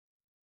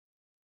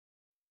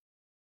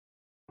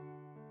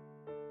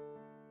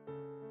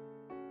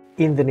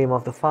In the name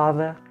of the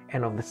Father,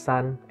 and of the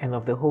Son, and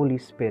of the Holy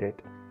Spirit.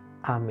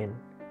 Amen.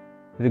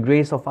 The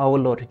grace of our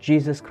Lord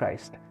Jesus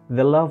Christ,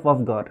 the love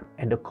of God,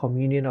 and the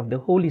communion of the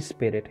Holy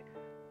Spirit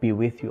be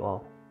with you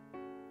all.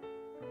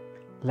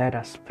 Let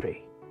us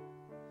pray.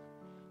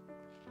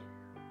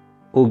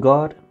 O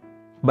God,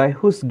 by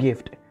whose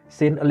gift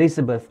St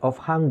Elizabeth of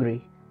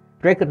Hungary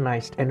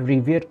recognized and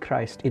revered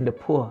Christ in the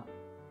poor,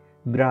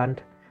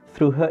 grant,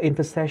 through her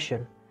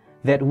intercession,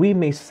 that we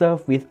may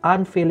serve with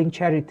unfailing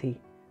charity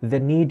the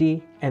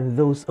needy and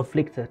those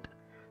afflicted,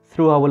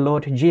 through our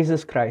Lord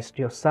Jesus Christ,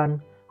 your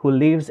Son, who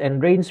lives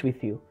and reigns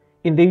with you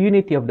in the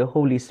unity of the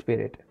Holy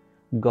Spirit,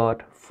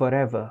 God,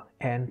 forever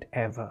and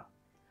ever.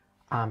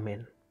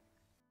 Amen.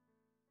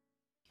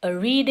 A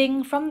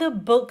reading from the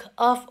Book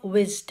of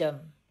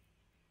Wisdom.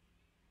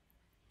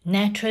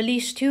 Naturally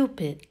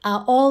stupid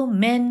are all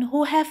men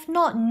who have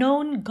not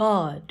known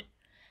God,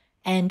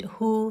 and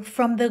who,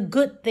 from the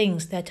good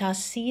things that are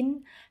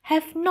seen,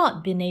 have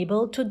not been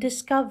able to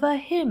discover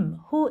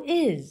Him who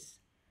is,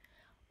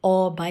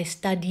 or by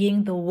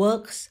studying the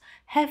works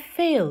have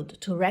failed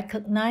to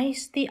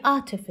recognize the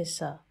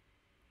artificer.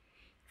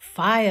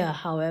 Fire,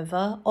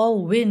 however,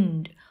 or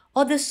wind,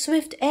 or the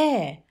swift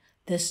air,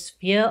 the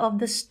sphere of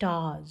the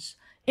stars,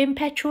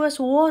 impetuous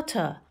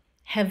water,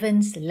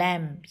 heaven's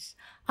lamps,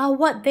 are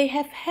what they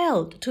have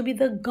held to be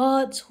the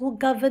gods who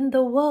govern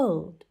the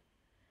world.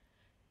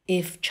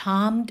 If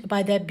charmed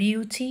by their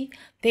beauty,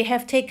 they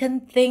have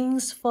taken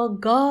things for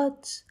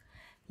gods,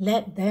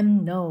 let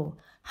them know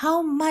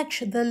how much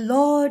the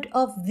Lord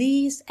of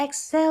these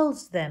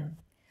excels them,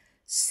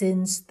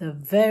 since the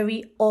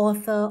very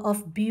author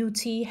of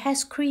beauty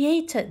has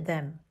created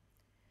them.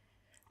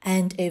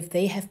 And if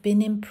they have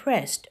been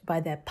impressed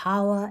by their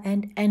power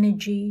and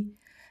energy,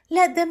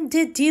 let them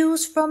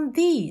deduce from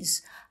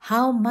these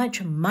how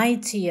much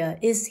mightier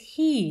is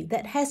He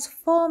that has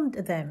formed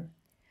them,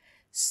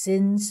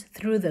 since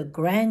through the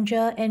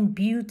grandeur and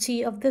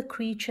beauty of the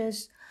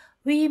creatures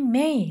we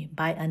may,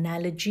 by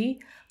analogy,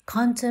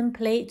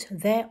 contemplate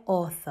their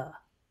author.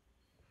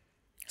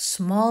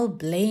 Small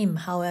blame,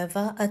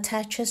 however,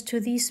 attaches to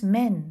these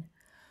men,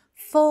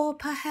 for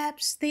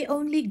perhaps they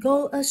only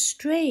go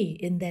astray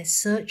in their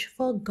search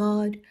for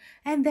God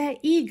and their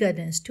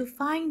eagerness to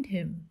find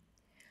Him.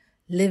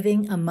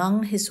 Living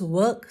among His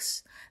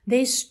works,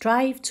 they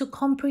strive to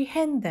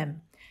comprehend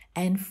them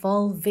and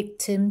fall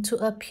victim to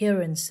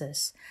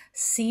appearances,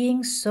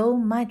 seeing so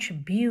much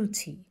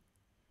beauty.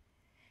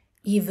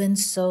 Even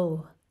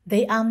so,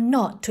 they are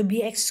not to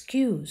be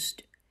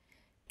excused.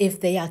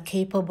 If they are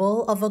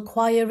capable of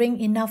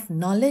acquiring enough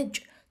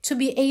knowledge to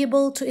be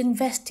able to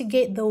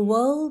investigate the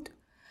world,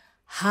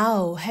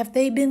 how have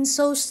they been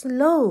so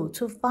slow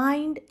to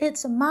find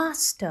its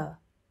master?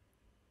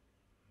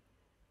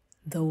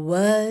 The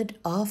Word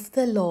of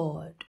the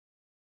Lord.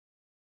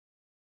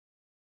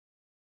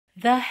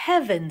 The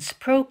heavens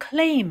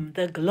proclaim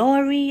the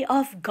glory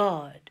of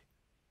God.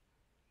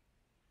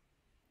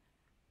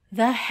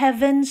 The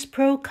heavens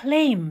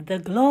proclaim the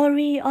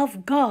glory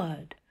of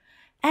God,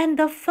 and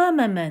the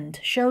firmament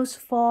shows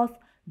forth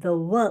the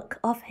work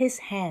of His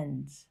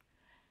hands.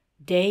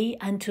 Day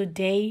unto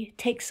day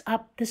takes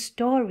up the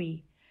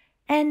story,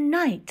 and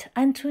night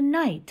unto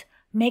night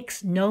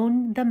makes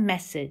known the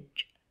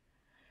message.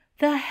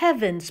 The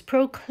heavens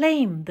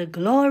proclaim the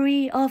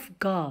glory of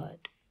God.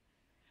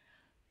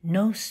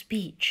 No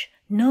speech,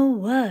 no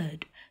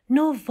word,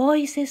 no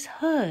voice is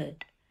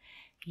heard,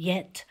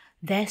 yet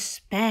their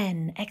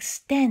span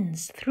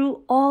extends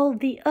through all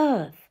the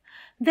earth,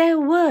 their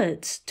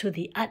words to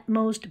the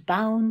utmost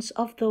bounds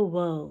of the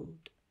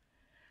world.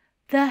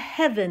 The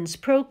heavens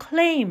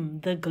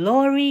proclaim the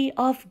glory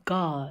of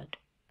God.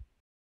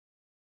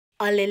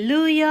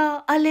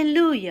 Alleluia,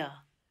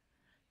 alleluia.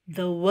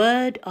 The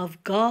Word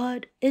of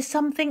God is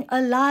something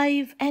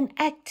alive and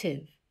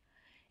active.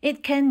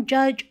 It can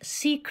judge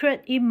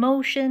secret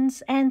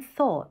emotions and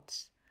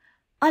thoughts.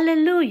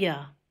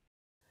 Alleluia.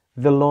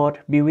 The Lord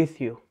be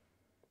with you.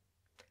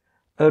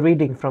 A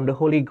reading from the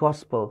Holy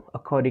Gospel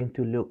according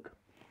to Luke.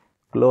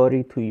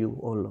 Glory to you,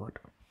 O Lord.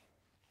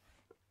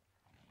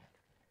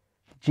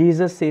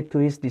 Jesus said to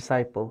His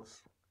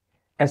disciples,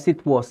 "As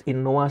it was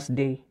in Noah's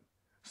day,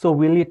 so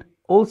will it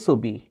also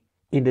be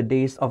in the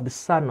days of the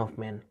Son of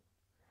Man.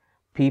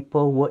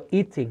 People were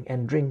eating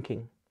and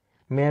drinking,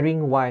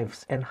 marrying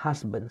wives and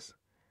husbands,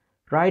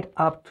 right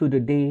up to the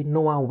day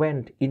Noah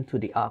went into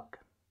the ark,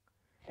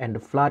 and the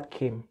flood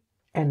came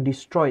and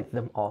destroyed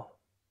them all.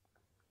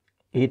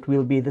 It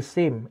will be the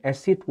same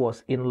as it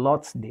was in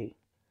Lot's day.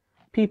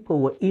 People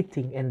were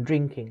eating and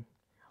drinking,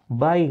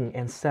 buying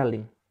and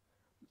selling,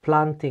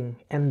 planting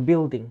and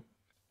building.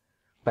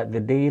 But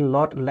the day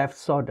Lot left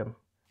Sodom,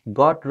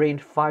 God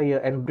rained fire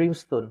and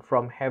brimstone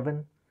from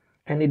heaven,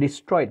 and it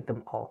destroyed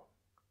them all.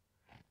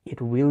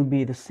 It will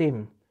be the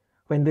same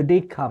when the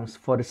day comes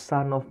for the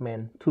Son of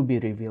Man to be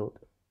revealed.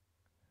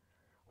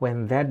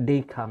 When that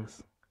day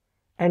comes,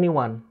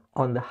 anyone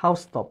on the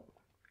housetop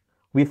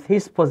with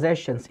his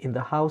possessions in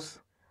the house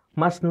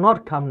must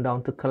not come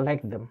down to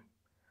collect them,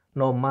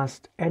 nor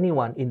must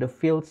anyone in the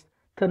fields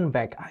turn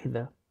back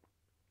either.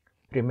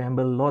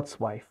 Remember Lot's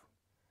wife.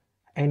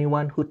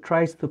 Anyone who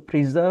tries to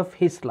preserve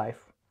his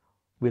life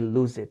will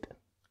lose it,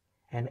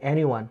 and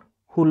anyone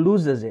who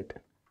loses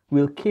it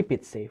will keep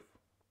it safe.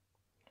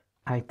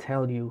 I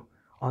tell you,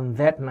 on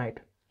that night,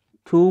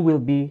 two will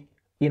be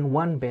in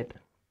one bed.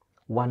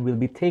 One will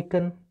be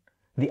taken,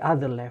 the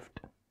other left.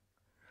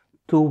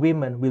 Two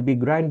women will be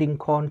grinding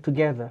corn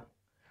together.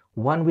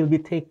 One will be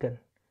taken,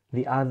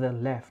 the other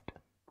left.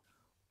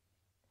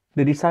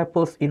 The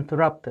disciples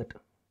interrupted.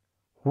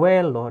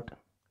 Where, Lord?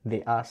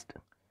 They asked.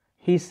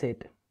 He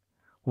said,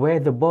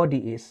 where the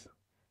body is,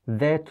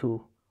 there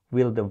too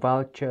will the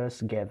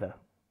vultures gather.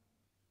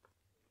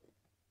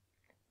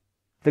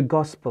 The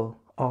Gospel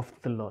of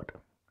the Lord.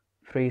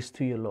 Praise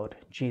to you, Lord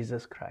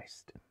Jesus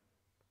Christ.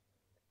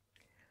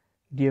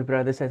 Dear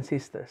brothers and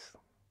sisters,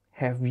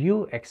 have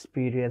you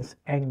experienced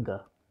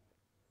anger?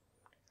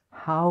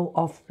 How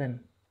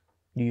often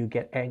do you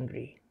get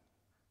angry?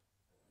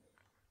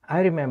 I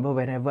remember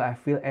whenever I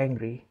feel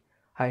angry,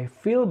 I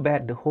feel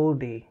bad the whole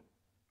day.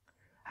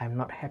 I'm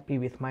not happy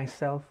with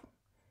myself.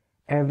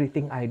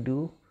 Everything I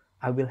do,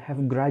 I will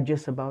have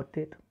grudges about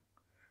it.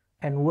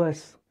 And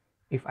worse,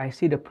 if I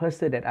see the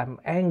person that I'm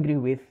angry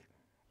with,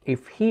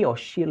 if he or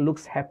she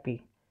looks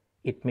happy,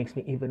 it makes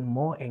me even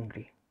more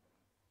angry.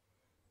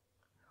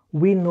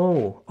 We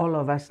know, all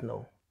of us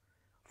know,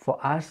 for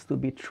us to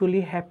be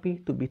truly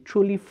happy, to be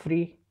truly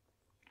free,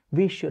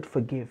 we should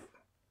forgive.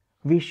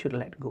 We should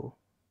let go.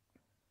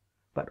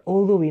 But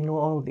although we know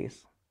all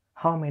this,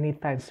 how many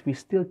times we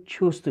still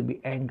choose to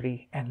be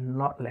angry and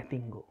not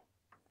letting go?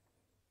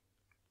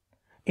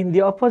 In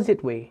the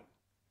opposite way,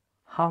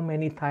 how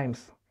many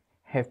times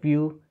have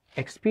you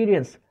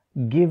experienced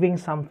giving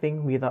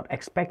something without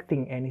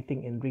expecting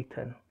anything in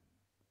return?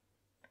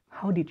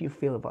 How did you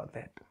feel about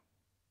that?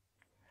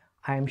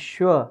 I am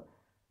sure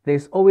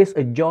there's always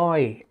a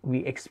joy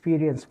we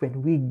experience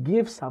when we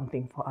give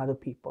something for other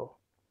people.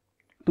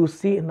 To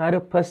see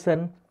another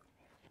person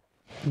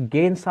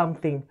gain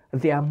something,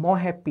 they are more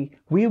happy,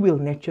 we will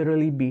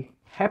naturally be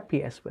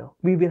happy as well.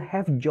 We will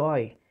have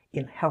joy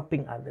in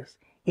helping others,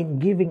 in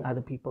giving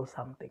other people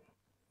something.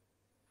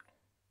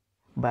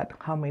 But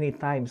how many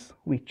times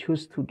we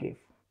choose to give?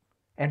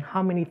 And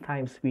how many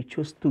times we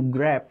choose to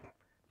grab,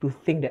 to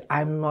think that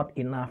I'm not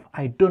enough,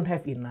 I don't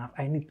have enough,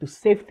 I need to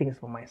save things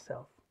for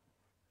myself.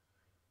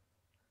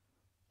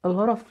 A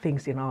lot of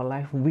things in our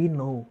life we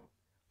know,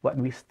 but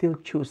we still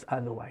choose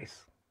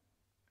otherwise.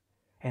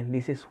 And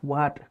this is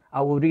what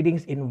our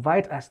readings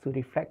invite us to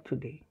reflect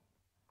today.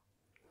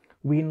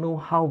 We know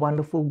how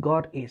wonderful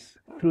God is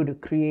through the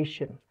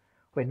creation,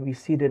 when we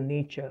see the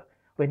nature,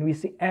 when we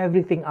see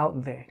everything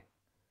out there.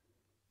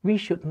 We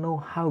should know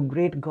how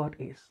great God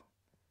is.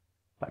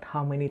 But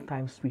how many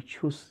times we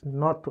choose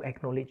not to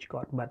acknowledge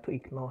God, but to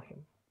ignore Him.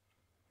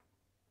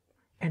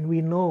 And we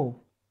know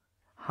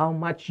how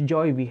much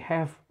joy we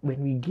have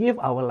when we give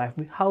our life,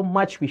 how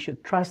much we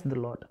should trust the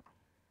Lord.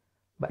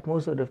 But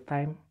most of the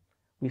time,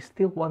 we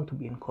still want to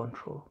be in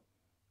control.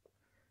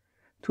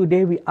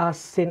 Today we ask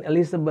St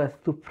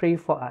Elizabeth to pray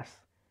for us,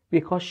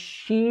 because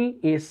she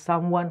is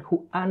someone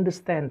who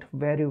understands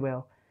very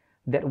well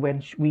that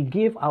when we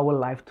give our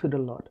life to the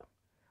Lord,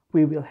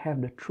 we will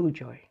have the true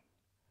joy.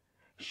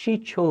 She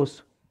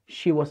chose,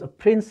 she was a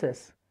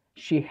princess,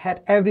 she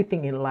had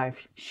everything in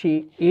life,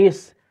 she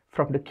is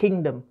from the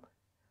kingdom,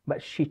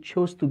 but she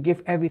chose to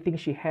give everything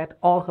she had,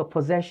 all her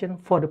possession,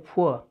 for the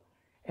poor,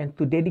 and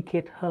to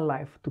dedicate her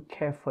life to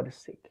care for the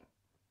sick.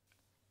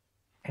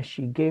 As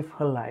she gave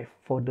her life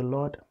for the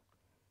Lord,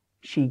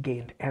 she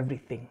gained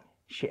everything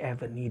she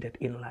ever needed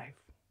in life.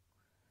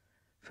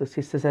 So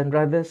sisters and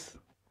brothers,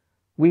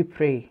 we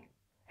pray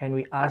and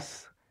we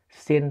ask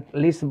St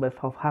Elizabeth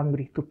of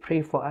Hungary to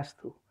pray for us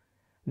too,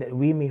 that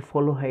we may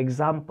follow her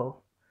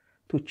example,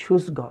 to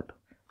choose God,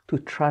 to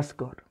trust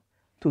God,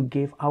 to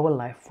give our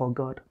life for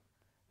God,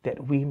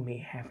 that we may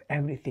have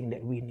everything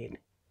that we need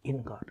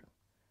in God.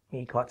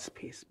 May God's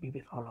peace be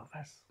with all of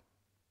us.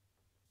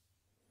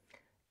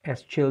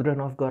 As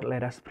children of God,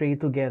 let us pray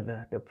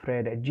together the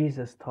prayer that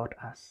Jesus taught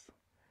us.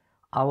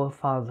 Our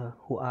Father,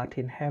 who art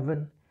in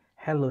heaven,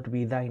 hallowed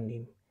be thy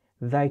name.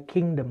 Thy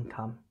kingdom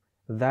come,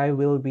 thy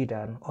will be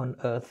done on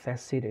earth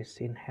as it is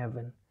in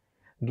heaven.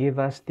 Give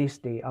us this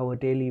day our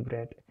daily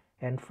bread,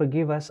 and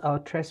forgive us our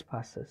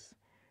trespasses,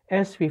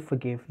 as we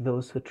forgive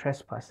those who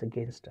trespass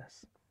against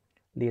us.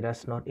 Lead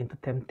us not into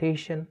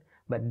temptation,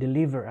 but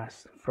deliver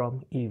us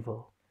from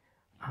evil.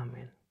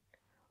 Amen.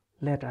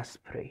 Let us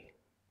pray.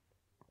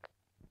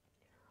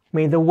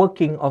 May the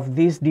working of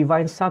this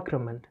divine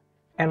sacrament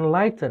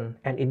enlighten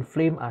and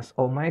inflame us,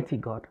 Almighty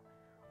God,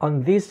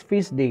 on this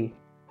feast day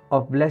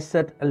of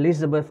Blessed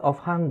Elizabeth of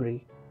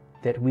Hungary,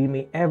 that we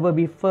may ever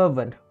be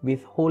fervent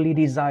with holy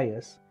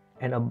desires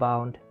and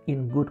abound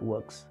in good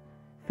works.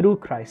 Through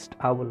Christ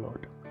our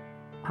Lord.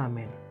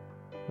 Amen.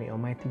 May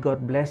Almighty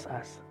God bless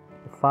us,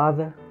 the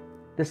Father,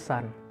 the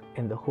Son,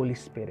 and the Holy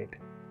Spirit.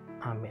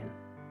 Amen.